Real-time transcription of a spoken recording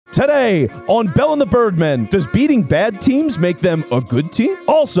Today on Bell and the Birdmen, does beating bad teams make them a good team?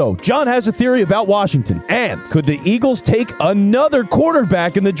 Also, John has a theory about Washington. And could the Eagles take another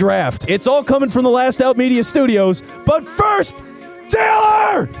quarterback in the draft? It's all coming from the Last Out Media Studios. But first,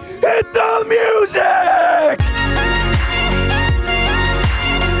 Taylor, hit the music!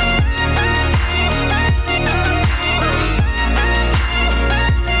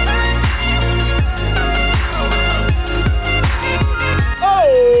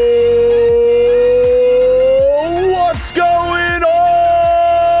 What's going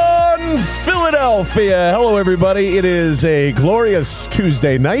on, Philadelphia? Hello, everybody. It is a glorious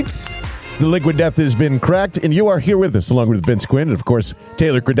Tuesday night. The Liquid Death has been cracked, and you are here with us, along with Vince Quinn and, of course,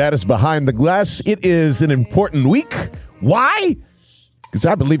 Taylor Cradatis behind the glass. It is an important week. Why? Because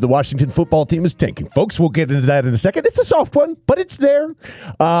I believe the Washington football team is tanking. Folks, we'll get into that in a second. It's a soft one, but it's there.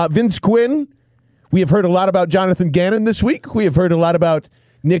 Vince Quinn, we have heard a lot about Jonathan Gannon this week. We have heard a lot about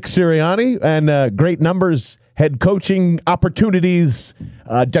Nick Sirianni and great numbers, head coaching opportunities.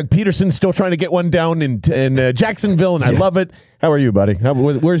 Doug Peterson still trying to get one down in Jacksonville, and I love it. How are you, buddy?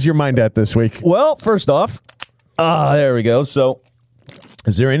 Where's your mind at this week? Well, first off, there we go. So,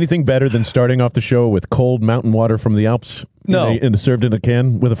 is there anything better than starting off the show with cold mountain water from the Alps? No. And served in a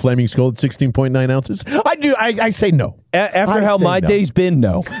can with a flaming skull at 16.9 ounces? I say no. After how my day's been,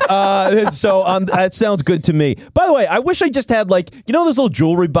 no. That sounds good to me. By the way, I wish I just had, those little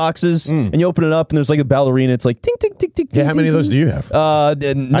jewelry boxes, and you open it up, and there's like a ballerina. It's like, ting, ting, ting, ting. Yeah, how many of those do you have?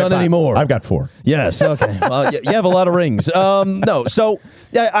 None anymore. I've got 4. Yes, okay. Well, you have a lot of rings. No, so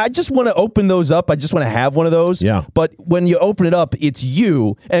yeah, I just want to open those up. I just want to have one of those. Yeah. But when you open it up, it's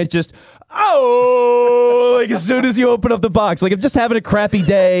you, and it's just, like as soon as you open up the box, like I'm just having a crappy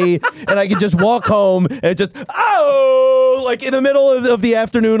day, and I can just walk home, and it just, like in the middle of the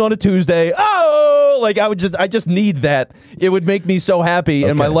afternoon on a Tuesday, like I just need that. It would make me so happy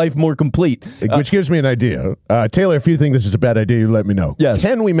and my life more complete. Which gives me an idea. Taylor, if you think this is a bad idea, you let me know. Yes.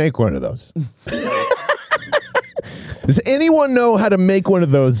 Can we make one of those? Does anyone know how to make one of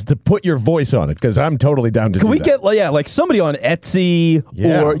those to put your voice on it? Because I'm totally down to do that. Can we get, like somebody on Etsy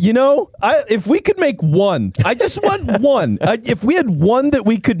or, if we could make one, I just want one. If we had one that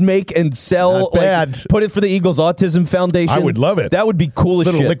we could make and sell, Not bad. Put it for the Eagles Autism Foundation. I would love it. That would be cool as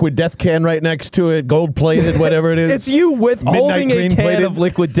shit. Little Liquid Death can right next to it, gold-plated, whatever it is. It's you with holding a can green-plated. of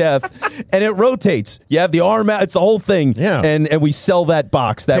Liquid Death, and it rotates. You have the arm out. It's the whole thing. Yeah. And we sell that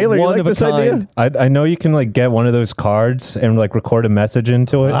box, that Taylor, one you like of a this kind. idea? I know you can get one of those cards and record a message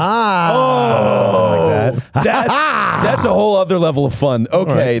into it. Oh, something like that. That's a whole other level of fun.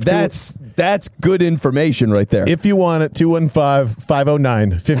 Okay, right. that's good information right there. If you want it,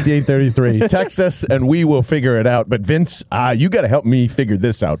 215-509-5833. Text us, and we will figure it out. But, Vince, you got to help me figure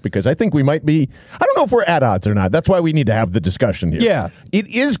this out, because I think we might be, I don't know if we're at odds or not. That's why we need to have the discussion here. Yeah. It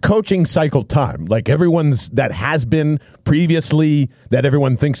is coaching cycle time. Like everyone's that has been previously, that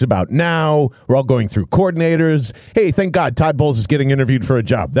everyone thinks about now. We're all going through coordinators. Hey, thank God Todd Bowles is getting interviewed for a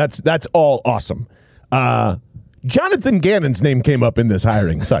job. That's all awesome. Jonathan Gannon's name came up in this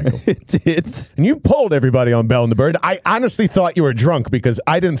hiring cycle. It did. And you polled everybody on Bell and the Bird. I honestly thought you were drunk because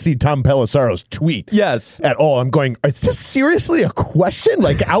I didn't see Tom Pelissaro's tweet. Yes. At all. I'm going, is this seriously a question?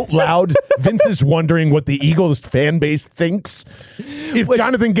 Like out loud, Vince is wondering what the Eagles fan base thinks. If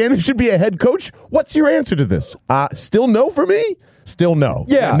Jonathan Gannon should be a head coach, what's your answer to this? Still no for me? Still no.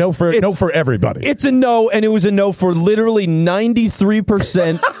 Yeah. No for everybody. It's a no, and it was a no for literally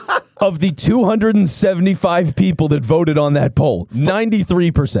 93% of the 275 people that voted on that poll.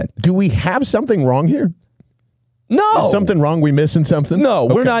 93%. Do we have something wrong here? No. Is something wrong? We missing something? No,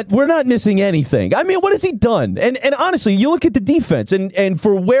 Okay. we're not missing anything. I mean, what has he done? And honestly, you look at the defense and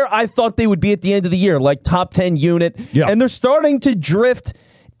for where I thought they would be at the end of the year, like top 10 unit, and they're starting to drift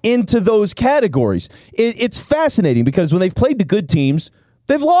into those categories. It's fascinating because when they've played the good teams,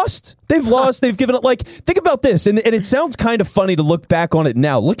 they've lost. They've given up. Like, think about this, and it sounds kind of funny to look back on it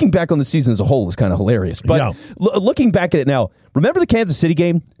now. Looking back on the season as a whole is kind of hilarious. But looking back at it now, remember the Kansas City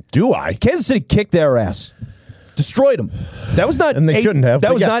game? Do I? Kansas City kicked their ass. Destroyed them. That was not. And they shouldn't have.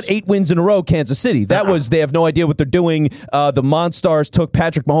 That was not 8 wins in a row. Kansas City. That was. They have no idea what they're doing. The Monstars took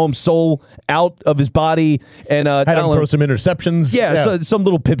Patrick Mahomes' soul out of his body and had him throw some interceptions. Yeah, so some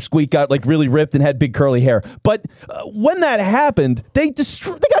little pipsqueak got really ripped and had big curly hair. But when that happened, they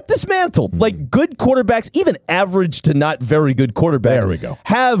got dismantled. Like good quarterbacks, even average to not very good quarterbacks. There we go.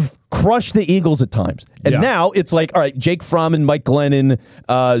 Have crushed the Eagles at times. And now it's like, all right, Jake Fromm, Mike Glennon,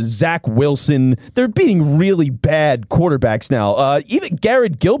 Zach Wilson, they're beating really bad quarterbacks now. Even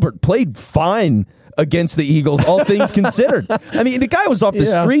Garrett Gilbert played fine against the Eagles, all things considered. I mean, the guy was off the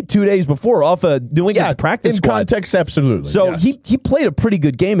street 2 days before, off a New England practice squad. In context, absolutely. So he played a pretty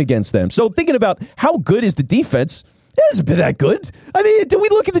good game against them. So thinking about how good is the defense, it hasn't been that good. I mean, do we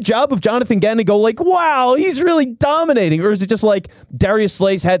look at the job of Jonathan Gannon and go like, wow, he's really dominating? Or is it just like Darius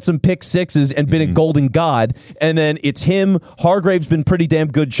Slay's had some pick sixes and been a golden god, and then it's him? Hargrave's been pretty damn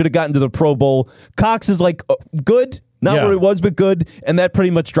good, should have gotten to the Pro Bowl. Cox is like good, not where he was, but good, and that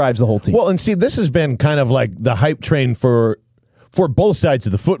pretty much drives the whole team. Well, and see, this has been kind of like the hype train for both sides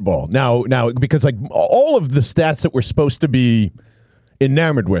of the football. Now, because like all of the stats that we're supposed to be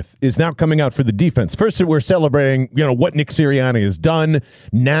enamored with is now coming out for the defense. First, we're celebrating, what Nick Sirianni has done.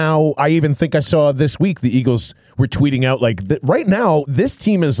 Now, I even think I saw this week the Eagles were tweeting out like right now this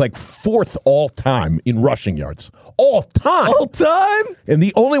team is like 4th all time in rushing yards. All time. And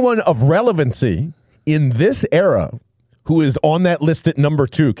the only one of relevancy in this era who is on that list at number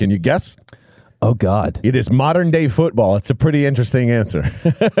 2, can you guess? Oh, God. It is modern day football. It's a pretty interesting answer.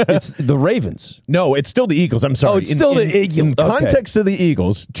 It's the Ravens. No, it's still the Eagles. I'm sorry. Oh, it's still the Eagles. In context of the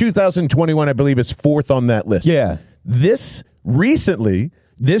Eagles, 2021, I believe, is 4th on that list. Yeah. This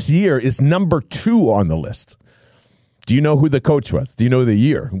year is number 2 on the list. Do you know who the coach was? Do you know the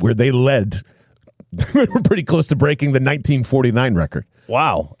year where they led? They were pretty close to breaking the 1949 record.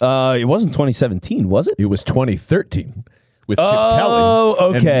 Wow. It wasn't 2017, was it? It was 2013. With Chip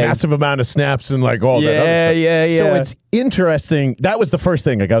Kelly. And massive amount of snaps and like all that other stuff. Yeah. So it's interesting. That was the first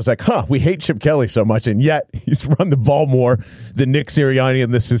thing. Like I was like, we hate Chip Kelly so much, and yet he's run the ball more than Nick Sirianni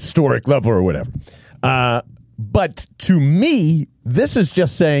in this historic level or whatever. But to me, this is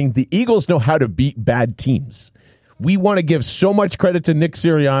just saying the Eagles know how to beat bad teams. We want to give so much credit to Nick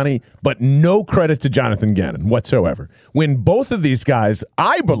Sirianni, but no credit to Jonathan Gannon whatsoever. When both of these guys,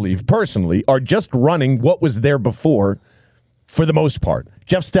 I believe personally, are just running what was there before for the most part.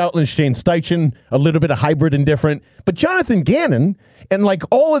 Jeff Stoutland, Shane Steichen, a little bit of hybrid and different. But Jonathan Gannon, and like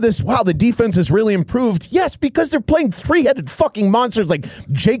all of this, wow, the defense has really improved. Yes, because they're playing three-headed fucking monsters like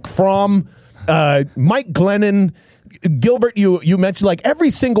Jake Fromm, Mike Glennon, Gilbert, you mentioned like every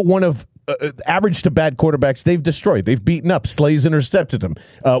single one of average to bad quarterbacks they've destroyed. They've beaten up. Slay's intercepted them.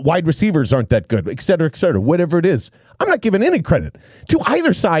 Wide receivers aren't that good, et cetera, whatever it is. I'm not giving any credit to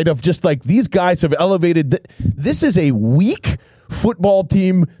either side of just like these guys have elevated. This is a weak football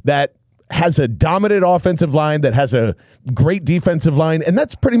team that has a dominant offensive line, that has a great defensive line, and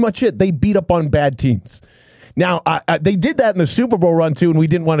that's pretty much it. They beat up on bad teams. Now, they did that in the Super Bowl run, too, and we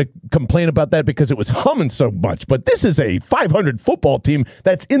didn't want to complain about that because it was humming so much. But this is a 500 football team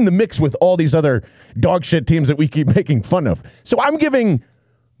that's in the mix with all these other dog shit teams that we keep making fun of. So I'm giving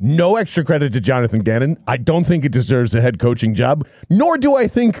no extra credit to Jonathan Gannon. I don't think he deserves a head coaching job, nor do I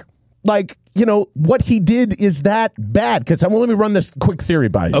think, what he did is that bad. Because let me run this quick theory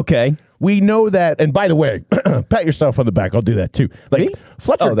by you. Okay. We know that, and by the way, pat yourself on the back. I'll do that too. Like me?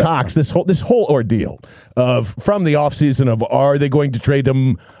 Fletcher Cox, this whole ordeal from the offseason of are they going to trade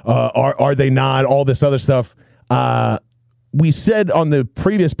him? Are they not? All this other stuff. We said on the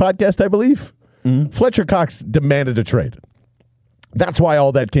previous podcast, I believe, Fletcher Cox demanded a trade. That's why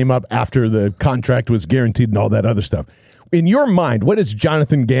all that came up after the contract was guaranteed and all that other stuff. In your mind, what has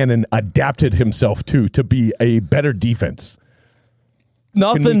Jonathan Gannon adapted himself to be a better defense?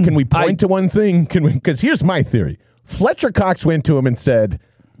 Nothing. Can we point to one thing? Because here's my theory. Fletcher Cox went to him and said,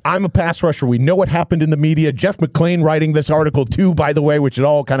 I'm a pass rusher. We know what happened in the media. Jeff McClain writing this article too, by the way, which it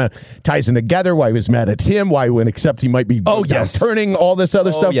all kind of ties in together. Why he was mad at him. Why he wouldn't accept he might be turning all this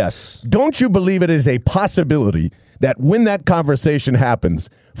other stuff. Yes. Don't you believe it is a possibility that when that conversation happens,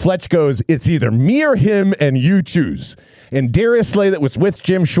 Fletch goes, it's either me or him, and you choose. And Darius Slay, that was with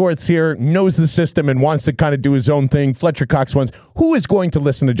Jim Schwartz here, knows the system and wants to kind of do his own thing. Fletcher Cox wants. Who is going to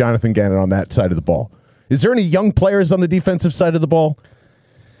listen to Jonathan Gannon on that side of the ball? Is there any young players on the defensive side of the ball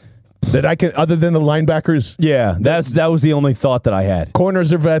that I can, other than the linebackers? Yeah, that was the only thought that I had.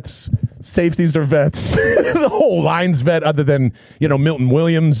 Corners are vets. Safeties are vets. The whole line's vet, other than Milton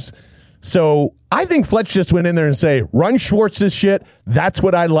Williams. So I think Fletch just went in there and say, run Schwartz's shit. That's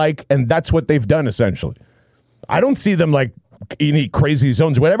what I like, and that's what they've done essentially. I don't see them like any crazy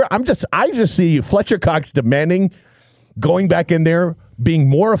zones, whatever. I just see Fletcher Cox demanding, going back in there, being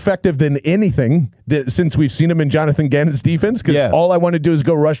more effective than anything since we've seen him in Jonathan Gannon's defense. Because all I want to do is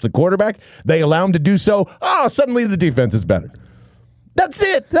go rush the quarterback. They allow him to do so. Suddenly the defense is better. That's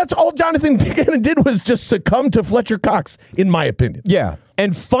it. That's all Jonathan Gannon did was just succumb to Fletcher Cox, in my opinion. Yeah,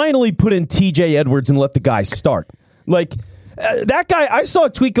 and finally put in T.J. Edwards and let the guy start. Like, that guy, I saw a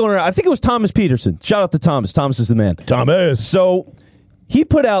tweet going around. I think it was Thomas Peterson. Shout out to Thomas. Thomas is the man. Thomas. So he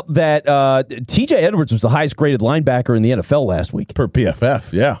put out that T.J. Edwards was the highest graded linebacker in the NFL last week. Per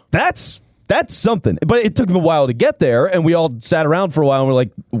PFF, yeah. That's That's something. But it took him a while to get there, and we all sat around for a while, and we're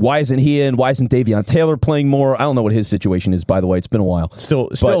like, why isn't he in? Why isn't Davion Taylor playing more? I don't know what his situation is, by the way. It's been a while. Still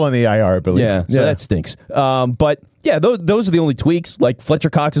on the IR, I believe. Yeah, so that stinks. But, yeah, those are the only tweaks. Like, Fletcher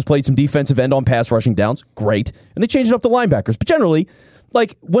Cox has played some defensive end on pass rushing downs. Great. And they changed up the linebackers. But generally,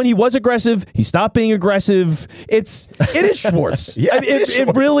 like, when he was aggressive, he stopped being aggressive. It is Schwartz.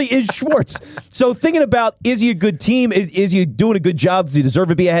 It really is Schwartz. So thinking about, is he a good team? Is he doing a good job? Does he deserve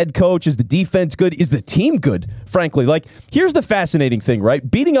to be a head coach? Is the defense good? Is the team good, frankly? Like, here's the fascinating thing,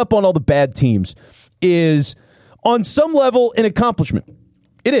 right? Beating up on all the bad teams is, on some level, an accomplishment.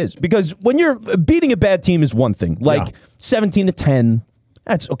 It is, because when you're beating a bad team is one thing. Like, 17-10,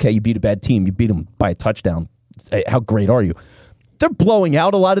 that's okay. You beat a bad team. You beat them by a touchdown. How great are you? They're blowing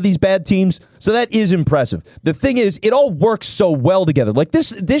out a lot of these bad teams, so that is impressive. The thing is, it all works so well together. Like,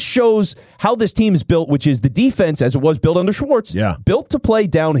 this shows how this team is built, which is the defense, as it was built under Schwartz, built to play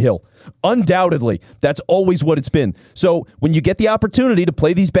downhill. Undoubtedly, that's always what it's been. So when you get the opportunity to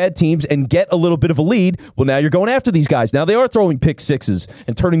play these bad teams and get a little bit of a lead, well, now you're going after these guys. Now they are throwing pick sixes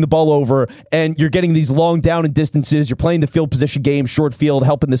and turning the ball over, and you're getting these long down and distances. You're playing the field position game, short field,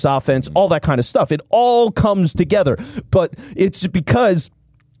 helping this offense, all that kind of stuff. It all comes together, but it's because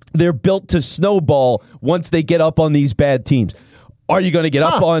they're built to snowball once they get up on these bad teams. Are you going to get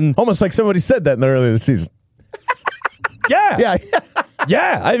up on... Almost like somebody said that in the earlier season. Yeah.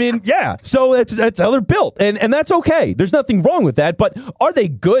 Yeah, I mean, yeah. So that's how they're built, and that's okay. There's nothing wrong with that. But are they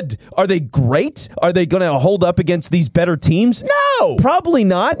good? Are they great? Are they going to hold up against these better teams? No, probably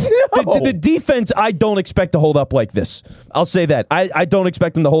not. No. The defense, I don't expect to hold up like this. I'll say that. I don't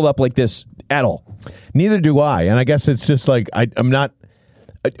expect them to hold up like this at all. Neither do I. And I guess it's just like I'm not.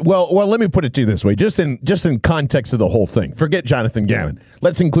 Well, let me put it to you this way, just in context of the whole thing. Forget Jonathan Gannon.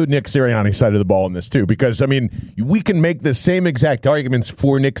 Let's include Nick Sirianni's side of the ball in this too, because I mean, we can make the same exact arguments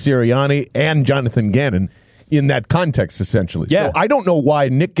for Nick Sirianni and Jonathan Gannon in that context, essentially. Yeah. So I don't know why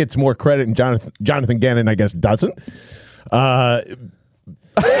Nick gets more credit and Jonathan Gannon, I guess, doesn't.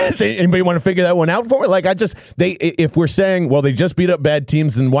 Anybody want to figure that one out for me? Like, if we're saying, well, they just beat up bad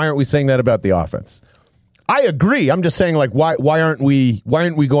teams, then why aren't we saying that about the offense? I agree. I'm just saying, like, why aren't we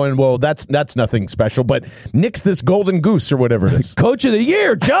going, well, that's nothing special, but Nick's this golden goose or whatever it is. Coach of the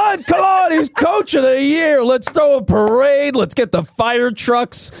year, John. Come on, he's coach of the year. Let's throw a parade. Let's get the fire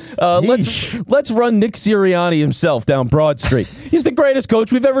trucks. Let's run Nick Sirianni himself down Broad Street. He's the greatest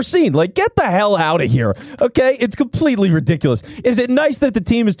coach we've ever seen. Like, get the hell out of here. Okay? It's completely ridiculous. Is it nice that the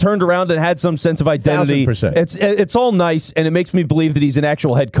team has turned around and had some sense of identity? 1,000%. It's all nice, and it makes me believe that he's an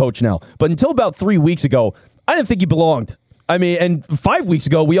actual head coach now. But until about 3 weeks ago, I didn't think he belonged. I mean, and 5 weeks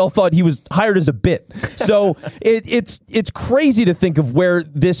ago, we all thought he was hired as a bit. So it's crazy to think of where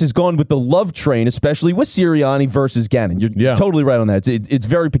this has gone with the love train, especially with Sirianni versus Gannon. You're totally right on that. It's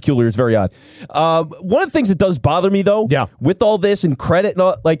very peculiar. It's very odd. One of the things that does bother me, though, with all this and credit, and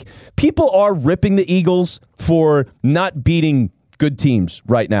all, like, people are ripping the Eagles for not beating good teams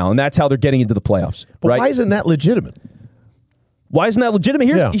right now, and that's how they're getting into the playoffs. But right? why isn't that legitimate? Why isn't that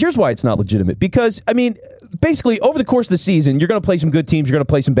legitimate? Here's why it's not legitimate. Because, I mean, basically, over the course of the season, you're going to play some good teams, you're going to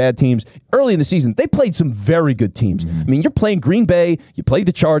play some bad teams. Early in the season, they played some very good teams. I mean, you're playing Green Bay, you played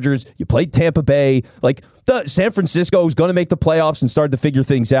the Chargers, you played Tampa Bay. Like, the San Francisco is going to make the playoffs and start to figure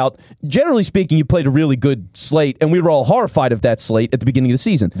things out. Generally speaking, you played a really good slate, and we were all horrified of that slate at the beginning of the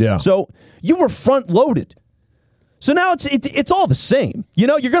season. Yeah. So you were front-loaded. So now it's all the same. You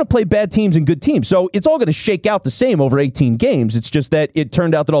know, you're going to play bad teams and good teams. So it's all going to shake out the same over 18 games. It's just that it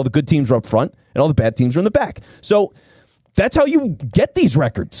turned out that all the good teams were up front and all the bad teams were in the back. So that's how you get these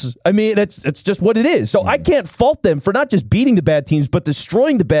records. I mean, it's just what it is. So I can't fault them for not just beating the bad teams, but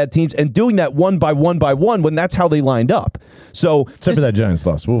destroying the bad teams and doing that one by one by one when that's how they lined up. So except for that Giants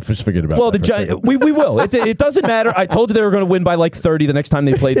loss, we'll just forget about. Well, the Giants, we will. It doesn't matter. I told you they were going to win by like 30 the next time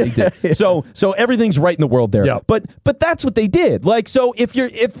they played. They did. So everything's right in the world there. Yep. But that's what they did. Like, so is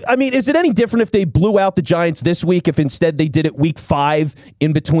it any different if they blew out the Giants this week? If instead they did it week 5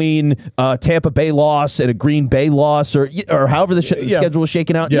 in between Tampa Bay loss and a Green Bay loss, or however the schedule was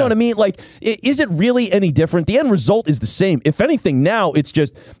shaken out? You know what I mean? Like, is it really any different? The end result is the same. If anything, now it's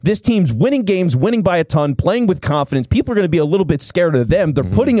just this team's winning games, winning by a ton, playing with confidence. People are going to be a little bit scared of them. They're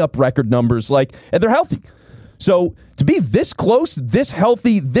putting up record numbers, and they're healthy. So to be this close, this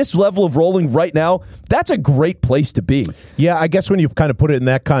healthy, this level of rolling right now, that's a great place to be. Yeah, I guess when you kind of put it in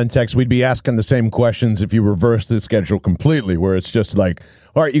that context, we'd be asking the same questions if you reverse the schedule completely, where it's just like,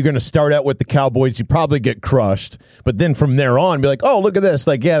 all right, you're going to start out with the Cowboys, you probably get crushed, but then from there on, be like, oh, look at this.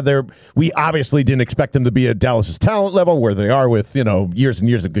 Like, yeah, we obviously didn't expect them to be at Dallas's talent level where they are with, years and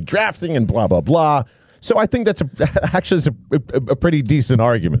years of good drafting and blah, blah, blah. So I think that's actually a pretty decent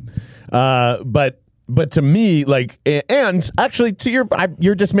argument. But to me, like, and actually,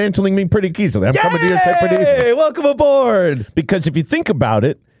 you're dismantling me pretty easily. I'm coming to your set pretty easily. Hey, welcome aboard. Because if you think about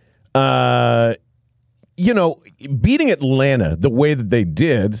it, beating Atlanta the way that they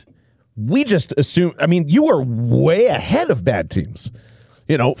did, we just assume. I mean, you are way ahead of bad teams.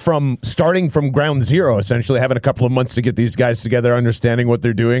 From starting from ground zero, essentially having a couple of months to get these guys together, understanding what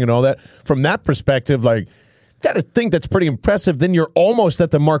they're doing and all that. From that perspective, like, got to think that's pretty impressive. Then you're almost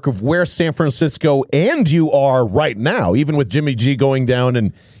at the mark of where San Francisco and you are right now, even with Jimmy G going down,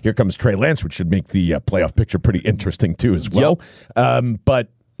 and here comes Trey Lance, which should make the playoff picture pretty interesting too as well. Yep. But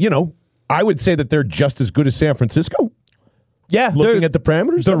I would say that they're just as good as San Francisco. Yeah, looking at the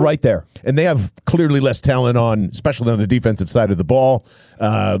parameters, they're right there, and they have clearly less talent especially on the defensive side of the ball.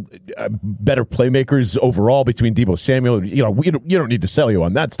 Better playmakers overall between Deebo Samuel. You don't need to sell you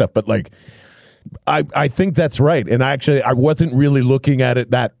on that stuff, but like, I think that's right. And I wasn't really looking at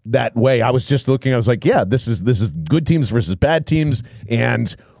it that way. I was just looking. I was like, yeah, this is good teams versus bad teams,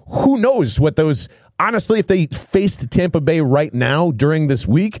 and who knows what those. Honestly, if they faced Tampa Bay right now during this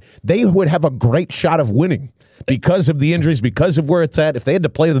week, they would have a great shot of winning because of the injuries, because of where it's at. If they had to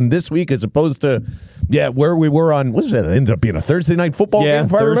play them this week as opposed to, where we were on, what was that? It ended up being a Thursday night football game,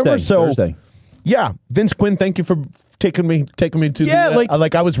 if I remember. So, Thursday. Yeah, Vince Quinn, thank you for taking me to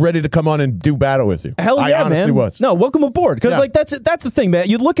I was ready to come on and do battle with you. Hell yeah, I honestly man. was. No, welcome aboard. Because that's the thing, man.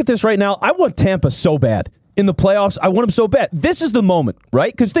 You look at this right now. I want Tampa so bad. In the playoffs, I want him so bad. This is the moment, right?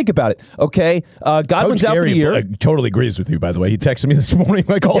 Because think about it. Okay, Godwin's out for the year. Totally agrees with you, by the way. He texted me this morning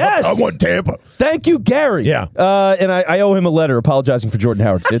like, yes! I want Tampa. Thank you, Gary. Yeah. And I owe him a letter apologizing for Jordan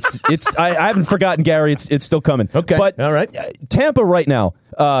Howard. I haven't forgotten Gary. It's still coming. Okay. But all right. Tampa right now,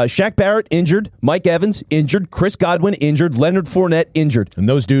 Shaq Barrett injured, Mike Evans injured, Chris Godwin injured, Leonard Fournette injured. And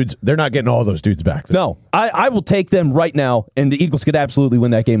those dudes, they're not getting all those dudes back. No. I will take them right now, and the Eagles could absolutely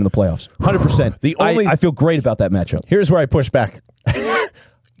win that game in the playoffs. 100%. I feel great about that matchup. Here's where I push back.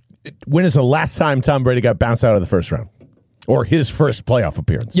 When is the last time Tom Brady got bounced out of the first round? Or his first playoff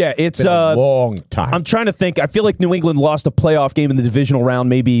appearance? Yeah, it's been a long time. I'm trying to think. I feel like New England lost a playoff game in the divisional round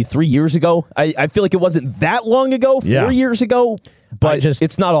maybe 3 years ago. I feel like it wasn't that long ago, 4 years ago, but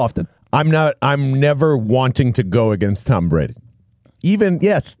it's not often. I'm never wanting to go against Tom Brady. Even,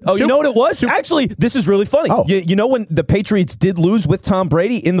 yes. Oh, you know what it was? Actually, this is really funny. Oh. You know when the Patriots did lose with Tom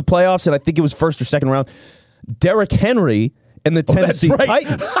Brady in the playoffs, and I think it was first or second round, Derrick Henry and the Tennessee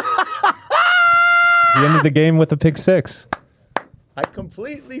Titans. He ended the game with a pick six. I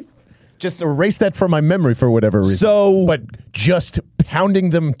completely just erased that from my memory for whatever reason. But just pounding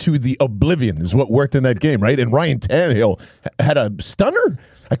them to the oblivion is what worked in that game, right? And Ryan Tannehill had a stunner.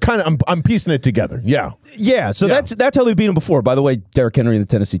 I'm piecing it together. Yeah. Yeah, so that's how they've beat him before. By the way, Derrick Henry and the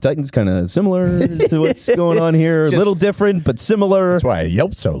Tennessee Titans kind of similar to what's going on here. A little different, but similar. That's why I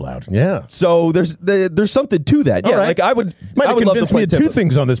yelped so loud. Yeah. So there's something to that. Yeah, right. like I would love to play two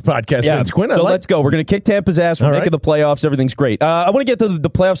things on this podcast, yeah. Vince Quinn. So let's go. We're going to kick Tampa's ass. We're making the playoffs. Everything's great. I want to get to the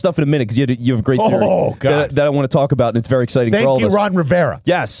playoff stuff in a minute because you have a great theory that I want to talk about, and it's very exciting for all of us. Thank you, Ron Rivera.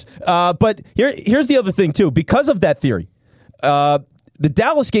 Yes. But here's the other thing, too. Because of that theory, the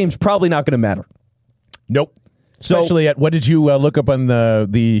Dallas game's probably not going to matter. Nope. Especially at, what did you look up on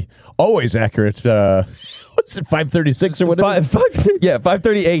the always accurate, what's it, 536 or whatever?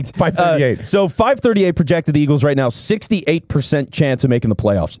 538. 538. So 538 projected the Eagles right now, 68% chance of making the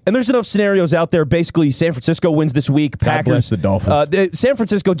playoffs. And there's enough scenarios out there. Basically, San Francisco wins this week. God bless the Dolphins. San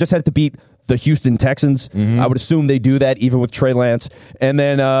Francisco just has to beat the Houston Texans. I would assume they do that, even with Trey Lance. And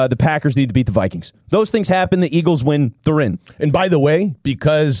then the Packers need to beat the Vikings. Those things happen. The Eagles win. They're in. And by the way,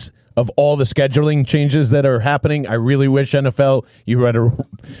 because of all the scheduling changes that are happening, I really wish NFL you had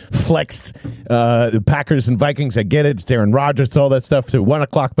flexed the Packers and Vikings. I get it. It's Aaron Rodgers, all that stuff to 1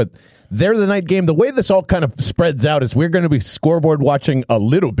 o'clock, but they're the night game. The way this all kind of spreads out is we're going to be scoreboard watching a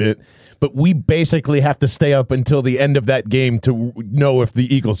little bit, but we basically have to stay up until the end of that game to know if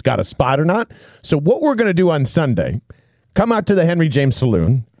the Eagles got a spot or not. So what we're going to do on Sunday, come out to the Henry James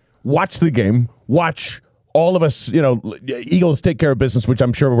Saloon, watch the game, watch all of us, Eagles take care of business, which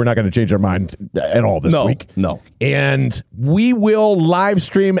I'm sure we're not going to change our mind at all this week. No. And we will live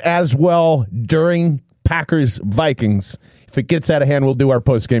stream as well during Packers-Vikings. If it gets out of hand, we'll do our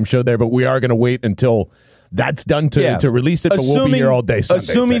post-game show there, but we are going to wait until that's done to release it, but we'll be here all day Sunday.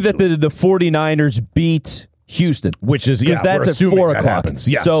 Assuming that the 49ers beat Houston. Which is, because that's at 4 o'clock. Happens.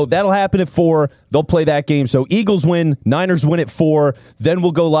 Yes. So that'll happen at 4. They'll play that game. So Eagles win, Niners win at 4. Then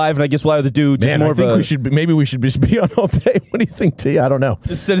we'll go live, and I guess we'll have to do just more I think we should just be on all day. What do you think, T? I don't know.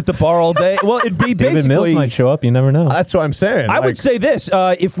 Just sit at the bar all day. Well, it'd be David basically. Mills might show up. You never know. That's what I'm saying. I would say this: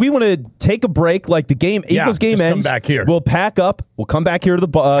 if we want to take a break, like the Eagles game just ends, come back here. We'll pack up. We'll come back here to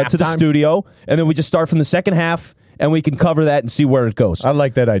the studio, and then we just start from the second half. And we can cover that and see where it goes. I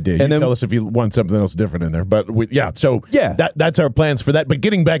like that idea. And you then, tell us if you want something else different in there. But so yeah, that's our plans for that. But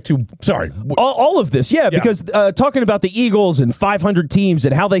getting back to all of this, because talking about the Eagles and 500 teams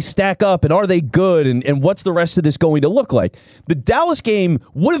and how they stack up and are they good and what's the rest of this going to look like, the Dallas game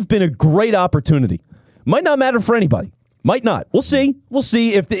would have been a great opportunity. Might not matter for anybody. Might not. We'll see. We'll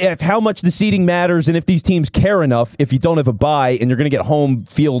see if how much the seeding matters and if these teams care enough. If you don't have a bye and you're going to get home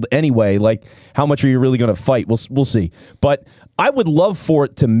field anyway, like how much are you really going to fight? We'll see. But I would love for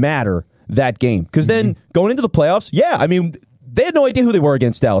it to matter that game because then going into the playoffs, they had no idea who they were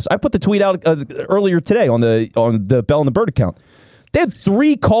against Dallas. I put the tweet out earlier today on the Bell and the Bird account. They had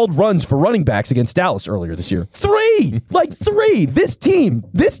 3 called runs for running backs against Dallas earlier this year. 3! Like 3! This team,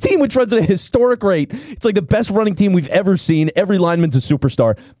 which runs at a historic rate, it's like the best running team we've ever seen. Every lineman's a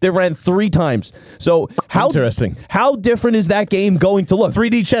superstar. They ran 3 times. So interesting. How different is that game going to look?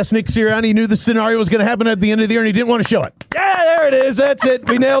 3D chess, Nick Sirianni knew the scenario was going to happen at the end of the year, and he didn't want to show it. Yeah, there it is. That's it.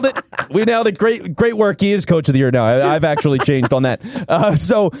 We nailed it. Great work. He is coach of the year now. I've actually changed on that.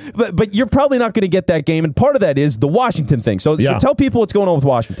 But you're probably not going to get that game, and part of that is the Washington thing. So tell people what's going on with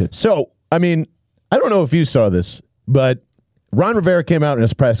Washington. So, I don't know if you saw this, but Ron Rivera came out in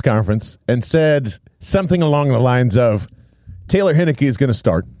his press conference and said something along the lines of Taylor Heinicke is going to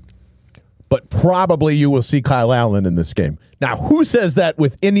start, but probably you will see Kyle Allen in this game. Now, who says that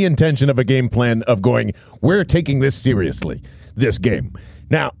with any intention of a game plan of going, we're taking this seriously, this game?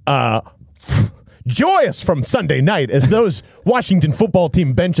 Now, joyous from Sunday night as those Washington football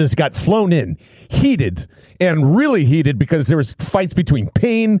team benches got flown in, heated, and really heated because there was fights between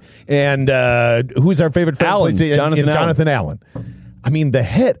Payne and who's our favorite fan? Jonathan Allen. The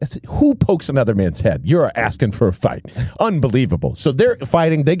head, who pokes another man's head? You're asking for a fight. Unbelievable. So they're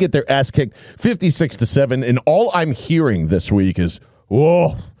fighting. They get their ass kicked 56-7. And all I'm hearing this week is,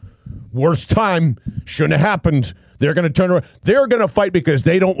 worst time. Shouldn't have happened. They're going to turn around. They're going to fight because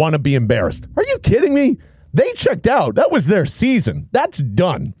they don't want to be embarrassed. Are you kidding me? They checked out. That was their season. That's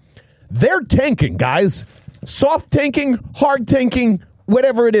done. They're tanking, guys. Soft tanking, hard tanking,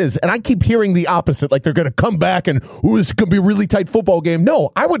 whatever it is. And I keep hearing the opposite, like they're going to come back and, this is going to be a really tight football game.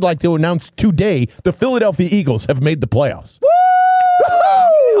 No, I would like to announce today the Philadelphia Eagles have made the playoffs.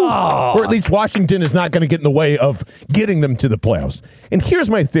 Woo! Or at least Washington is not going to get in the way of getting them to the playoffs. And here's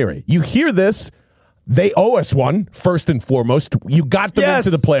my theory. You hear this, they owe us one, first and foremost. You got them into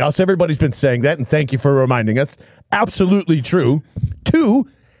the playoffs. Everybody's been saying that, and thank you for reminding us. Absolutely true. 2,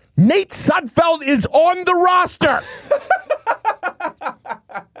 Nate Sudfeld is on the roster.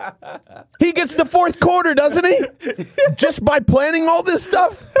 He gets the 4th quarter, doesn't he? Just by planning all this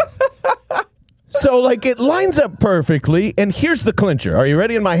stuff. So, it lines up perfectly. And here's the clincher. Are you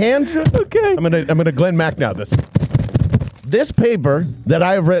ready in my hand? Okay. I'm gonna Glenn Macnow this paper that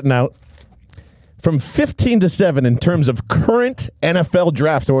I have written out from 15-7 in terms of current NFL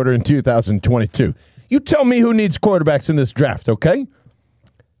draft order in 2022. You tell me who needs quarterbacks in this draft, okay?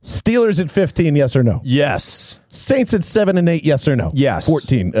 Steelers at 15, yes or no? Yes. Saints at 7 and 8, yes or no? Yes.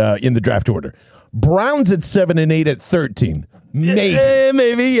 14 in the draft order. Browns at 7 and 8 at 13.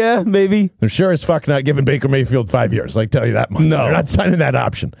 Maybe. Maybe. They're sure as fuck not giving Baker Mayfield 5 years. I tell you that much. No. They're not signing that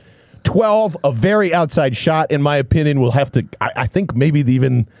option. 12, a very outside shot, in my opinion, will have to, I think maybe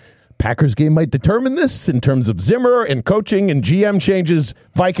even Packers game might determine this in terms of Zimmer and coaching and GM changes.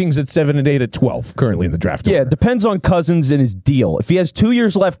 Vikings at 7 and 8 at 12 currently in the draft order. Yeah, it depends on Cousins and his deal. If he has 2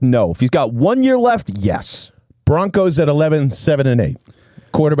 years left, no. If he's got 1 year left, yes. Broncos at 11, 7 and 8.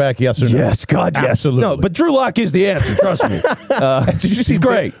 Quarterback, yes or no? Yes, God, yes. Absolutely. No, but Drew Lock is the answer, trust me. Did you see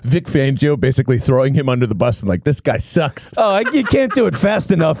great. Vic Fangio basically throwing him under the bus and this guy sucks? Oh, you can't do it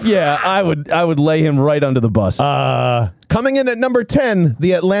fast enough. Yeah, I would lay him right under the bus. Coming in at number 10,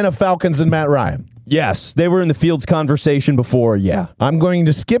 the Atlanta Falcons and Matt Ryan. Yes, they were in the Fields conversation before, yeah. I'm going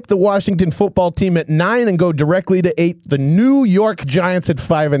to skip the Washington football team at 9 and go directly to 8, the New York Giants at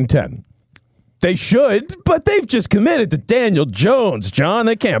 5 and 10. They should, but they've just committed to Daniel Jones, John.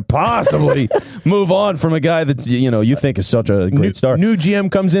 They can't possibly move on from a guy that's, you think is such a great star. New GM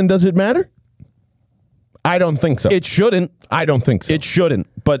comes in, does it matter? I don't think so. It shouldn't. I don't think so. It shouldn't,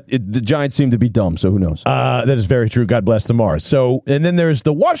 but the Giants seem to be dumb, so who knows? That is very true. God bless tomorrow. So, and then there's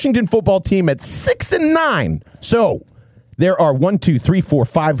the Washington football team at 6 and 9. So there are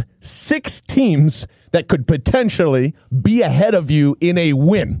 6 teams that could potentially be ahead of you in a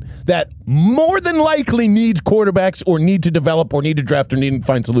win that more than likely needs quarterbacks or need to develop or need to draft or need to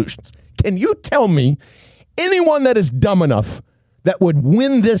find solutions. Can you tell me anyone that is dumb enough that would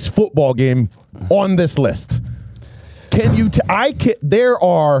win this football game on this list? Can you?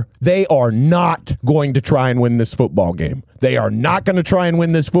 They are not going to try and win this football game. They are not going to try and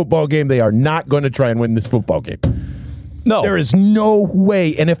win this football game. They are not going to try and win this football game. No. There is no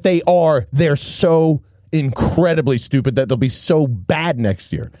way. And if they are, they're so incredibly stupid that they'll be so bad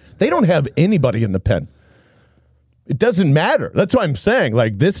next year. They don't have anybody in the pen. It doesn't matter. That's what I'm saying.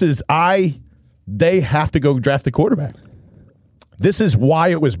 Like, they have to go draft a quarterback. This is why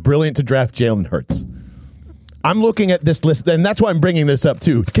it was brilliant to draft Jalen Hurts. I'm looking at this list, and that's why I'm bringing this up,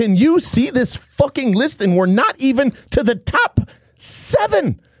 too. Can you see this fucking list? And we're not even to the top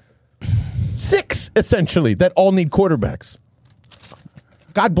 6, essentially, that all need quarterbacks.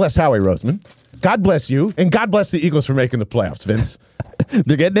 God bless Howie Roseman. God bless you. And God bless the Eagles for making the playoffs, Vince.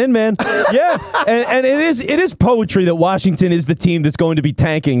 They're getting in, man. Yeah, and it is poetry that Washington is the team that's going to be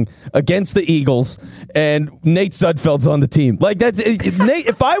tanking against the Eagles, and Nate Sudfeld's on the team. Like, that's Nate.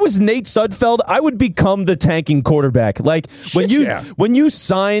 If I was Nate Sudfeld, I would become the tanking quarterback. Like, when you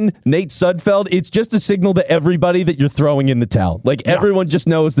sign Nate Sudfeld, it's just a signal to everybody that you're throwing in the towel. Like, everyone just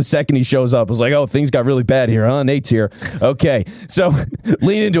knows the second he shows up. It's like, oh, things got really bad here, huh? Nate's here. Okay, so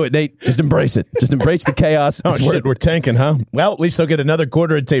lean into it, Nate. Just embrace it. Just embrace the chaos. Oh, shit, we're tanking, huh? Well, at least they'll get another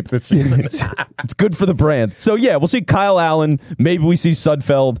quarter of tape this season. It's good for the brand. So, yeah, we'll see Kyle Allen. Maybe we see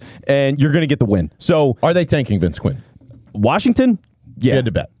Sudfeld, and you're going to get the win. So, are they tanking Vince Quinn? Washington? Yeah. You had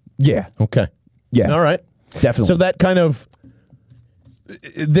to bet. Yeah. Okay. Yeah. All right. Definitely. So that kind of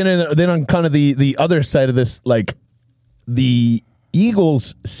then on kind of the other side of this, like, the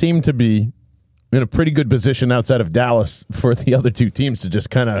Eagles seem to be in a pretty good position outside of Dallas for the other two teams to just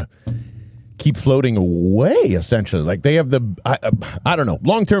kind of keep floating away, essentially. Like, they have I don't know,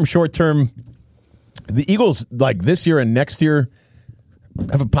 long-term, short-term. The Eagles, like, this year and next year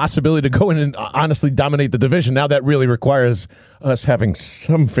have a possibility to go in and honestly dominate the division. Now that really requires us having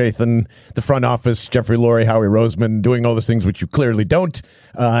some faith in the front office, Jeffrey Lurie, Howie Roseman, doing all those things, which you clearly don't.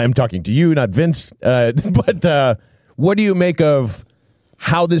 I'm talking to you, not Vince. But what do you make of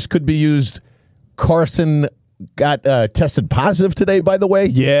how this could be used? Carson got tested positive today, by the way.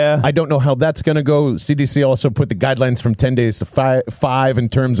 Yeah. I don't know how that's going to go. CDC also put the guidelines from 10 days to 5 in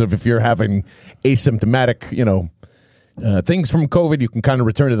terms of if you're having asymptomatic, things from COVID, you can kind of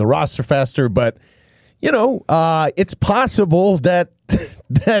return to the roster faster. But, it's possible that,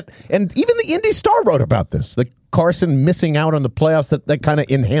 and even the Indy Star wrote about this, the Carson missing out on the playoffs, that kind of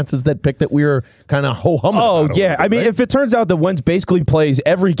enhances that pick that we were kind of ho-humming about. Oh, yeah. I mean, if it turns out that Wentz basically plays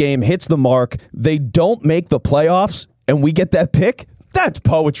every game, hits the mark, they don't make the playoffs, and we get that pick, that's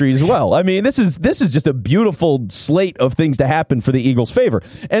poetry as well. I mean, this is just a beautiful slate of things to happen for the Eagles' favor.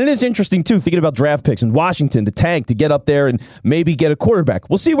 And it is interesting, too, thinking about draft picks in Washington to tank, to get up there and maybe get a quarterback.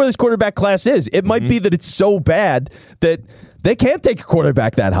 We'll see where this quarterback class is. It might be that it's so bad that they can't take a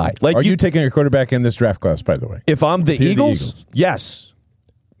quarterback that high. Like, are you taking a quarterback in this draft class, by the way? If I'm the Eagles, yes.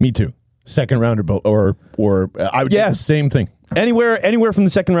 Me too. Second rounder, or I would do the same thing. Anywhere from the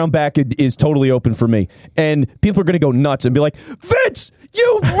second round back is totally open for me. And people are going to go nuts and be like, Vince,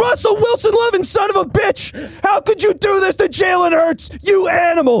 you Russell Wilson loving son of a bitch. How could you do this to Jalen Hurts? You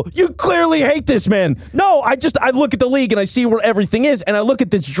animal. You clearly hate this man. No, I look at the league and I see where everything is, and I look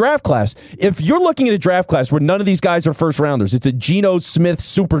at this draft class. If you're looking at a draft class where none of these guys are first rounders, it's a Geno Smith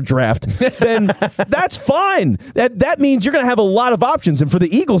super draft, then that's fine. That means you're going to have a lot of options. And for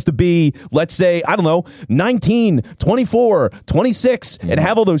the Eagles to be, let's say, 19, 24, 26, and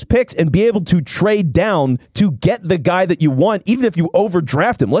have all those picks and be able to trade down to get the guy that you want, even if you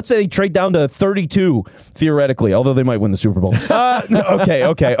overdraft him. Let's say they trade down to 32, theoretically, although they might win the Super Bowl. Okay.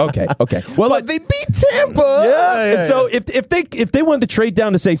 Well, they beat Tampa. Yeah. So if they wanted to trade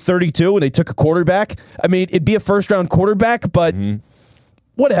down to, say, 32 and they took a quarterback, I mean, it'd be a first-round quarterback, but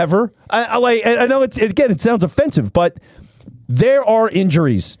whatever. I know it sounds offensive, but there are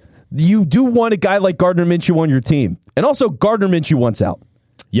injuries. You do want a guy like Gardner Minshew on your team. And also, Gardner Minshew wants out.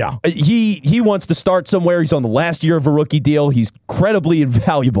 Yeah. He wants to start somewhere. He's on the last year of a rookie deal. He's incredibly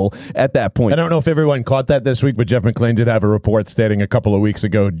invaluable at that point. I don't know if everyone caught that this week, but Jeff McClain did have a report stating a couple of weeks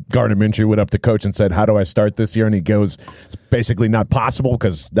ago, Gardner Minshew went up to coach and said, how do I start this year? And he goes, it's basically not possible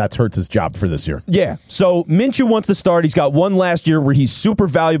because that hurts his job for this year. Yeah. So Minshew wants to start. He's got one last year where he's super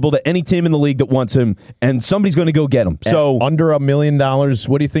valuable to any team in the league that wants him, and somebody's going to go get him. So at under $1 million,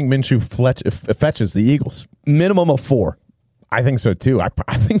 what do you think Minshew fetches the Eagles? Minimum of 4. I think so, too. I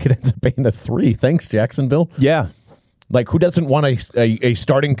think it ends up being a 3. Thanks, Jacksonville. Yeah. Like, who doesn't want a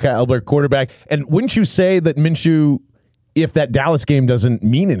starting caliber quarterback? And wouldn't you say that Minshew, if that Dallas game doesn't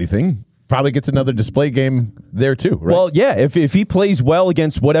mean anything, probably gets another display game there too, right? Well, yeah, if he plays well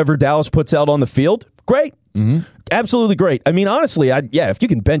against whatever Dallas puts out on the field, great. Mm-hmm. Absolutely great. I mean, honestly, if you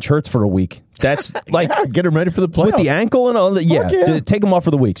can bench Hurts for a week, that's like get him ready for the playoffs. With the ankle and all that. Yeah, take him off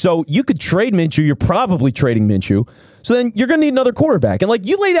for the week. So you could trade Minshew. You're probably trading Minshew. So then you're going to need another quarterback. And like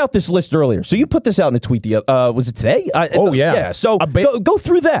you laid out this list earlier. So you put this out in a tweet. Was it today? Yeah. So go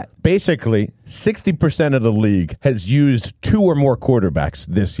through that. Basically, 60% of the league has used 2 or more quarterbacks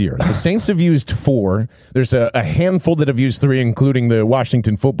this year. The Saints have used 4. There's a handful that have used 3, including the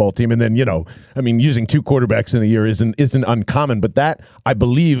Washington football team. And then, using 2 quarterbacks in a year isn't uncommon. But that, I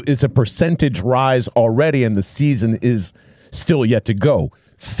believe, is a percentage rise already, and the season is still yet to go.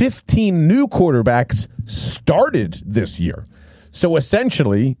 15 new quarterbacks started this year. So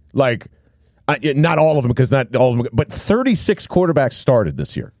essentially, not all of them, because not all of them, but 36 quarterbacks started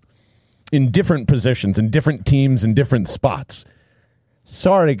this year in different positions, in different teams, in different spots.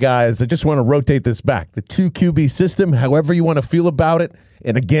 Sorry, guys, I just want to rotate this back. The 2 QB system, however you want to feel about it.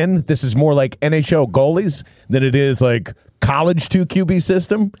 And again, this is more like NHL goalies than it is like college 2 QB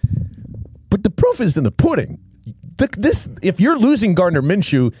system. But the proof is in the pudding. If you're losing Gardner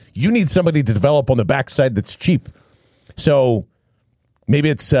Minshew, you need somebody to develop on the backside that's cheap. So maybe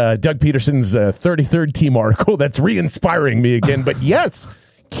it's Doug Peterson's 33rd team article that's re-inspiring me again. But yes,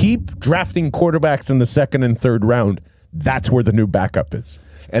 keep drafting quarterbacks in the 2nd and 3rd round. That's where the new backup is.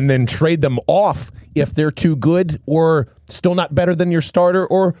 And then trade them off if they're too good or still not better than your starter,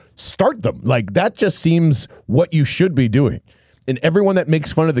 or start them. Like, that just seems what you should be doing. And everyone that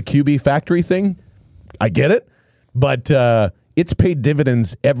makes fun of the QB factory thing, I get it. But it's paid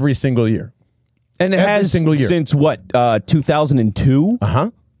dividends every single year. And it has since what, 2002?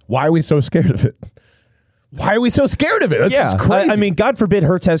 Uh-huh. Why are we so scared of it? Why are we so scared of it? That's just crazy. I mean, God forbid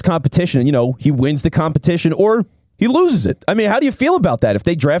Hurts has competition. He wins the competition or he loses it. I mean, how do you feel about that? If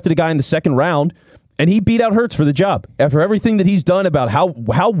they drafted a guy in the 2nd round and he beat out Hurts for the job after everything that he's done, about how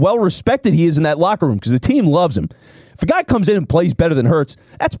well respected he is in that locker room because the team loves him. If a guy comes in and plays better than Hurts,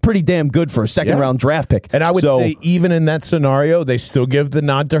 that's pretty damn good for a 2nd round draft pick. And I would say even in that scenario, they still give the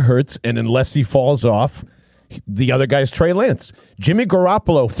nod to Hurts, and unless he falls off, the other guy's Trey Lance. Jimmy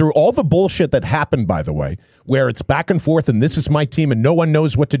Garoppolo, through all the bullshit that happened, by the way, where it's back and forth and this is my team and no one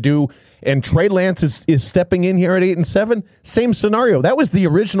knows what to do, and Trey Lance is stepping in here at 8-7, same scenario. That was the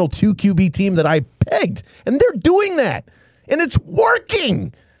original 2 QB team that I pegged, and they're doing that, and it's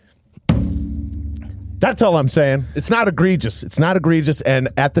working. That's all I'm saying. It's not egregious. And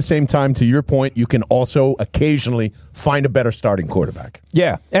at the same time, to your point, you can also occasionally find a better starting quarterback.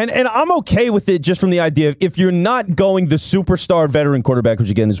 Yeah. And I'm okay with it just from the idea of if you're not going the superstar veteran quarterback, which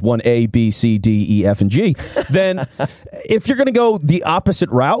again is 1A, B, C, D, E, F, and G, then if you're going to go the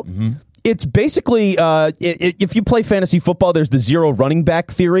opposite route, it's basically, if you play fantasy football, there's the 0 running back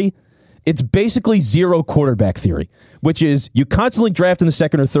theory. It's basically 0 quarterback theory, which is you constantly draft in the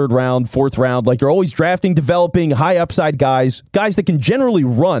 2nd or 3rd round, 4th round. Like, you're always drafting, developing high upside guys that can generally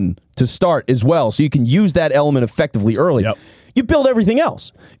run to start as well. So you can use that element effectively early. Yep. You build everything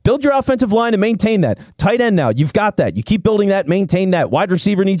else. Build your offensive line and maintain that. Tight end now, you've got that. You keep building that, maintain that. Wide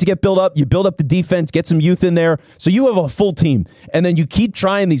receiver needs to get built up. You build up the defense, get some youth in there. So you have a full team. And then you keep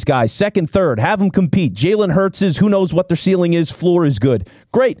trying these guys, 2nd, 3rd, have them compete. Jalen Hurts is, who knows what their ceiling is, floor is good.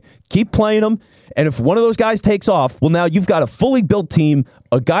 Great. Keep playing them. And if one of those guys takes off, well, now you've got a fully built team,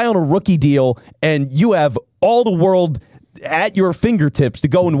 a guy on a rookie deal, and you have all the world at your fingertips to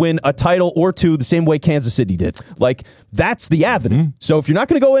go and win a title or 2 the same way Kansas City did. Like, that's the avenue. So if you're not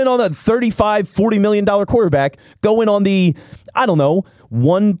going to go in on the $35-40 million quarterback, go in on the,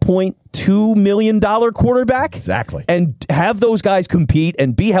 $1.2 million quarterback. Exactly. And have those guys compete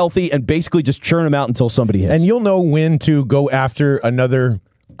and be healthy and basically just churn them out until somebody hits. And you'll know when to go after another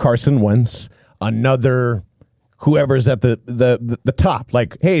Carson Wentz, another whoever's at the top.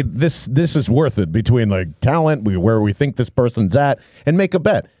 Like, hey, this is worth it between like talent, where we think this person's at, and make a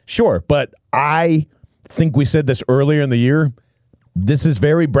bet. Sure, but I think we said this earlier in the year. This is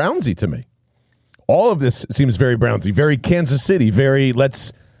very Brownsy to me. All of this seems very Brownsy, very Kansas City, very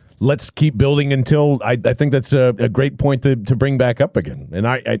let's keep building until I think that's a great point to bring back up again. And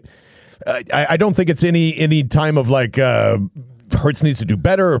I don't think it's any time of like Hurts needs to do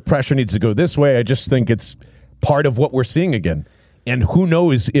better or pressure needs to go this way. I just think it's part of what we're seeing again. And who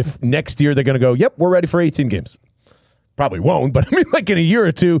knows if next year they're going to go, yep, we're ready for 18 games. Probably won't, but I mean, like in a year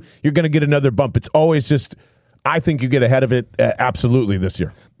or two, you're going to get another bump. It's always just, I think you get ahead of it absolutely this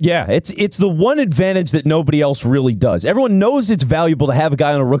year. Yeah, it's the one advantage that nobody else really does. Everyone knows it's valuable to have a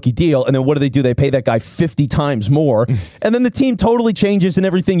guy on a rookie deal, and then what do? They pay that guy 50 times more, and then the team totally changes and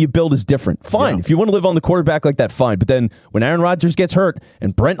everything you build is different. Fine. If you want to live on the quarterback like that, fine. But then when Aaron Rodgers gets hurt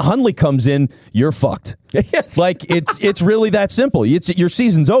and Brent Hundley comes in, you're fucked. Yes. Like, it's really that simple. Your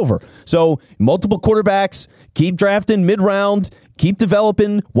season's over. So multiple quarterbacks, keep drafting mid-round, keep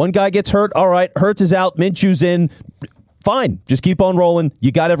developing. One guy gets hurt. All right, Hurts is out, Minshew's in. Fine. Just keep on rolling.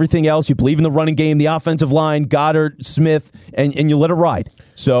 You got everything else. You believe in the running game, the offensive line, Goddard, Smith, and you let it ride.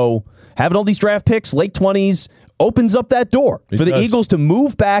 So having all these draft picks, late 20s, opens up that door for the Eagles to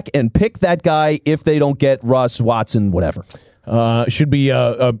move back and pick that guy if they don't get Russ, Watson, whatever. Should be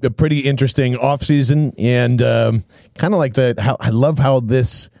a pretty interesting offseason, and kind of like I love how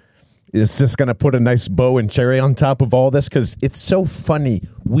this is just going to put a nice bow and cherry on top of all this, because it's so funny.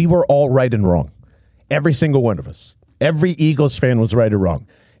 We were all right and wrong. Every single one of us. Every Eagles fan was right or wrong.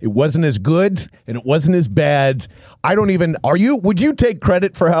 It wasn't as good and it wasn't as bad. Would you take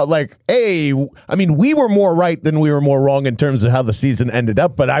credit for how, we were more right than we were more wrong in terms of how the season ended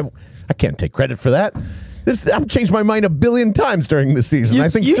up, but I can't take credit for that. I've changed my mind 1 billion times during the season. I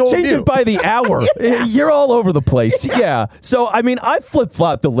think you so change it by the hour. Yeah. You're all over the place. Yeah. So, I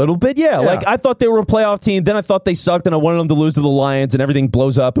flip-flopped a little bit. Yeah. Like, I thought they were a playoff team. Then I thought they sucked, and I wanted them to lose to the Lions, and everything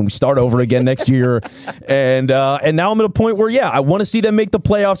blows up, and we start over again next year. And now I'm at a point where, I want to see them make the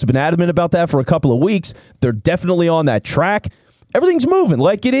playoffs. I've been adamant about that for a couple of weeks. They're definitely on that track. Everything's moving.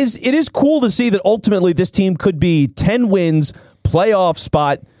 Like, it is cool to see that ultimately this team could be 10 wins, playoff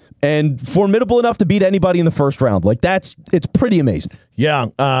spot, and formidable enough to beat anybody in the first round. Like, it's pretty amazing. Yeah.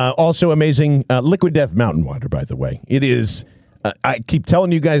 Also amazing, Liquid Death Mountain Water, by the way. It is, I keep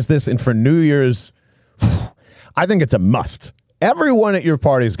telling you guys this, and for New Year's, I think it's a must. Everyone at your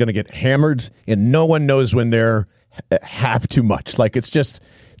party is going to get hammered, and no one knows when they're have too much. Like, it's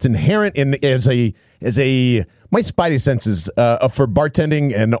inherent as a my spidey senses for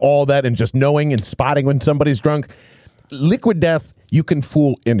bartending and all that, and just knowing and spotting when somebody's drunk. Liquid Death, you can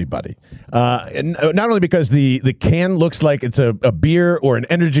fool anybody. And not only because the can looks like it's a beer or an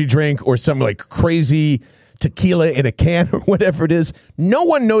energy drink or some like crazy tequila in a can or whatever it is. No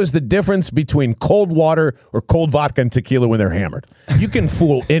one knows the difference between cold water or cold vodka and tequila when they're hammered. You can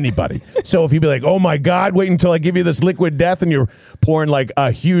fool anybody. So if you be like, oh my God, wait until I give you this Liquid Death, and you're pouring like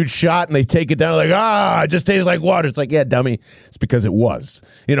a huge shot and they take it down like, it just tastes like water. It's like, yeah, dummy. It's because it was.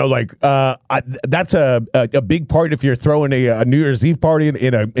 That's a big part if you're throwing a New Year's Eve party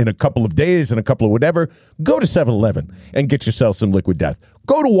in a couple of days and a couple of whatever. Go to 7-Eleven and get yourself some Liquid Death.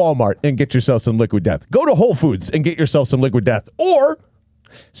 Go to Walmart and get yourself some Liquid Death. Go to Whole Foods and get yourself some Liquid Death. Or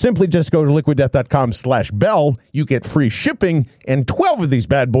simply just go to liquiddeath.com/bell. You get free shipping and 12 of these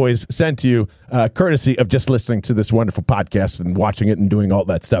bad boys sent to you, courtesy of just listening to this wonderful podcast and watching it and doing all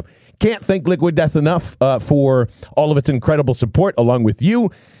that stuff. Can't thank Liquid Death enough for all of its incredible support along with you.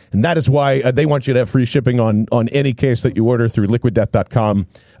 And that is why they want you to have free shipping on any case that you order through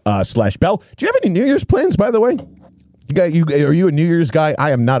liquiddeath.com/bell. Do you have any New Year's plans, by the way? Are you a New Year's guy?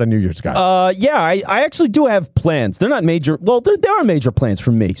 I am not a New Year's guy. I actually do have plans. They're not major. Well, there are major plans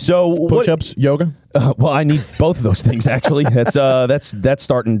for me. So push-ups, yoga. Well, I need both of those things actually. That's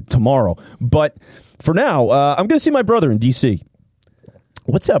starting tomorrow. But for now, I'm going to see my brother in D.C.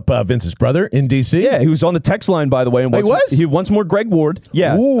 What's up, Vince's brother in D.C.? Yeah, he was on the text line, by the way. And he wants more Greg Ward.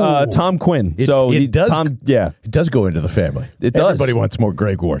 Yeah, Tom Quinn. It does go into the family. It does. Everybody wants more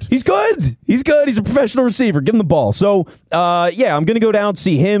Greg Ward. He's good. He's a professional receiver. Give him the ball. So, I'm going to go down,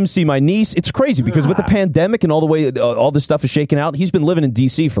 see him, see my niece. It's crazy because with the pandemic and all the way all this stuff is shaking out, he's been living in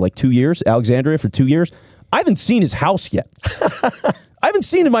D.C. for like 2 years, Alexandria for 2 years. I haven't seen his house yet. I haven't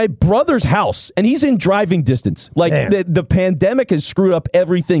seen my brother's house, and he's in driving distance. Like, the pandemic has screwed up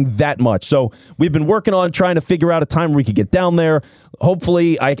everything that much. So we've been working on trying to figure out a time where we could get down there.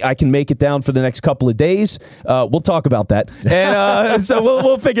 Hopefully, I can make it down for the next couple of days. We'll talk about that. And so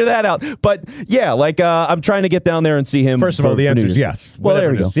we'll figure that out. But, yeah, I'm trying to get down there and see him. First of all, the answer is yes. Well,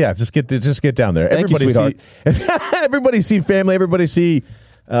 there we go. Yeah, just get down there. Thank you, sweetheart. Everybody see family. Everybody see...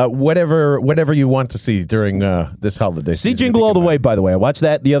 whatever you want to see during this holiday season. See Jingle All the Way, by the way. I watched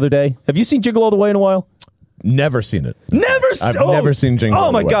that the other day. Have you seen Jingle All the Way in a while? Never seen it. I've never seen Jingle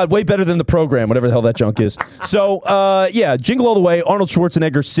All the Way. Oh, my God. Way better than the program, whatever the hell that junk is. So, Jingle All the Way, Arnold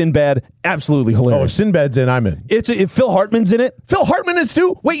Schwarzenegger, Sinbad, absolutely hilarious. Oh, if Sinbad's in, I'm in. If Phil Hartman's in it. Phil Hartman is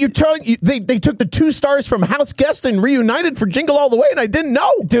too? Wait, you're telling they took the 2 stars from House Guest and reunited for Jingle All the Way, and I didn't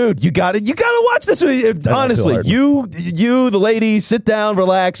know. Dude, you got to watch this. Honestly, you, the lady, sit down,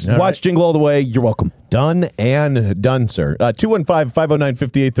 relax, watch Jingle All the Way. You're welcome. Done and done, sir.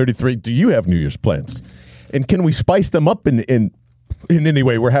 215-509-5833. Do you have New Year's plans? And can we spice them up in in any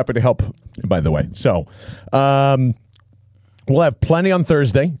way, we're happy to help, by the way. So we'll have plenty on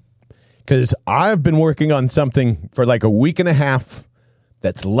Thursday because I've been working on something for like a week and a half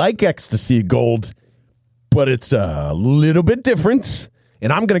that's like Ecstasy Gold, but it's a little bit different,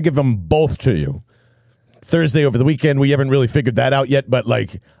 and I'm going to give them both to you. Thursday over the weekend, we haven't really figured that out yet, but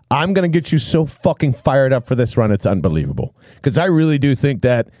like I'm going to get you so fucking fired up for this run, it's unbelievable. Because I really do think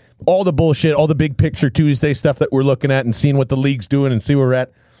that all the bullshit, all the big picture Tuesday stuff that we're looking at and seeing what the league's doing and see where we're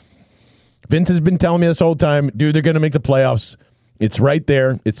at, Vince has been telling me this whole time, dude, they're going to make the playoffs. It's right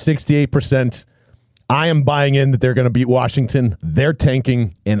there. It's 68%. I am buying in that they're going to beat Washington. They're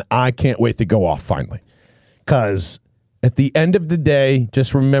tanking, and I can't wait to go off finally. Because at the end of the day,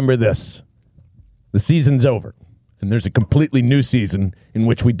 just remember this. The season's over, and there's a completely new season in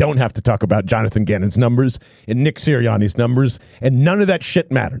which we don't have to talk about Jonathan Gannon's numbers and Nick Sirianni's numbers, and none of that shit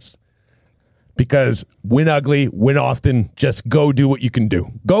matters. Because win ugly, win often, just go do what you can do.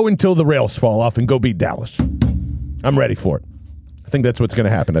 Go until the rails fall off and go beat Dallas. I'm ready for it. I think that's what's going to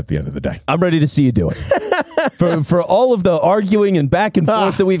happen at the end of the day. I'm ready to see you do it. For all of the arguing and back and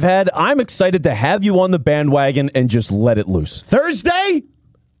forth that we've had, I'm excited to have you on the bandwagon and just let it loose. Thursday,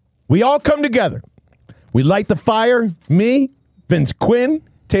 we all come together. We light the fire, me, Vince Quinn,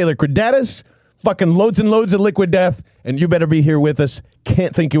 Taylor Credatus, fucking loads and loads of Liquid Death, and you better be here with us.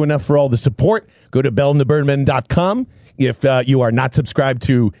 Can't thank you enough for all the support. Go to bellandthebirdmen.com if you are not subscribed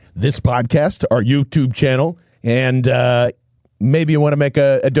to this podcast, our YouTube channel, and maybe you want to make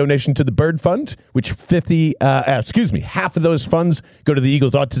a donation to the Bird Fund, which half of those funds go to the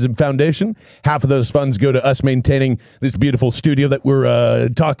Eagles Autism Foundation. Half of those funds go to us maintaining this beautiful studio that we're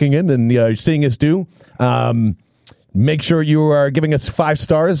talking in and seeing us do. Make sure you are giving us 5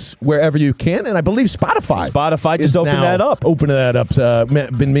 stars wherever you can. And I believe Spotify just opened that up. Opening that up.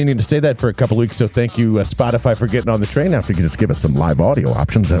 Been meaning to say that for a couple of weeks. So thank you, Spotify, for getting on the train. Now, if you could just give us some live audio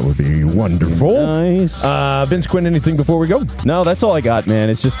options, that would be wonderful. Nice. Vince Quinn, anything before we go? No, that's all I got, man.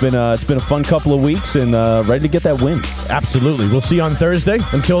 It's just been a fun couple of weeks and ready to get that win. Absolutely. We'll see you on Thursday.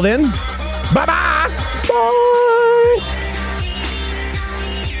 Until then, bye-bye.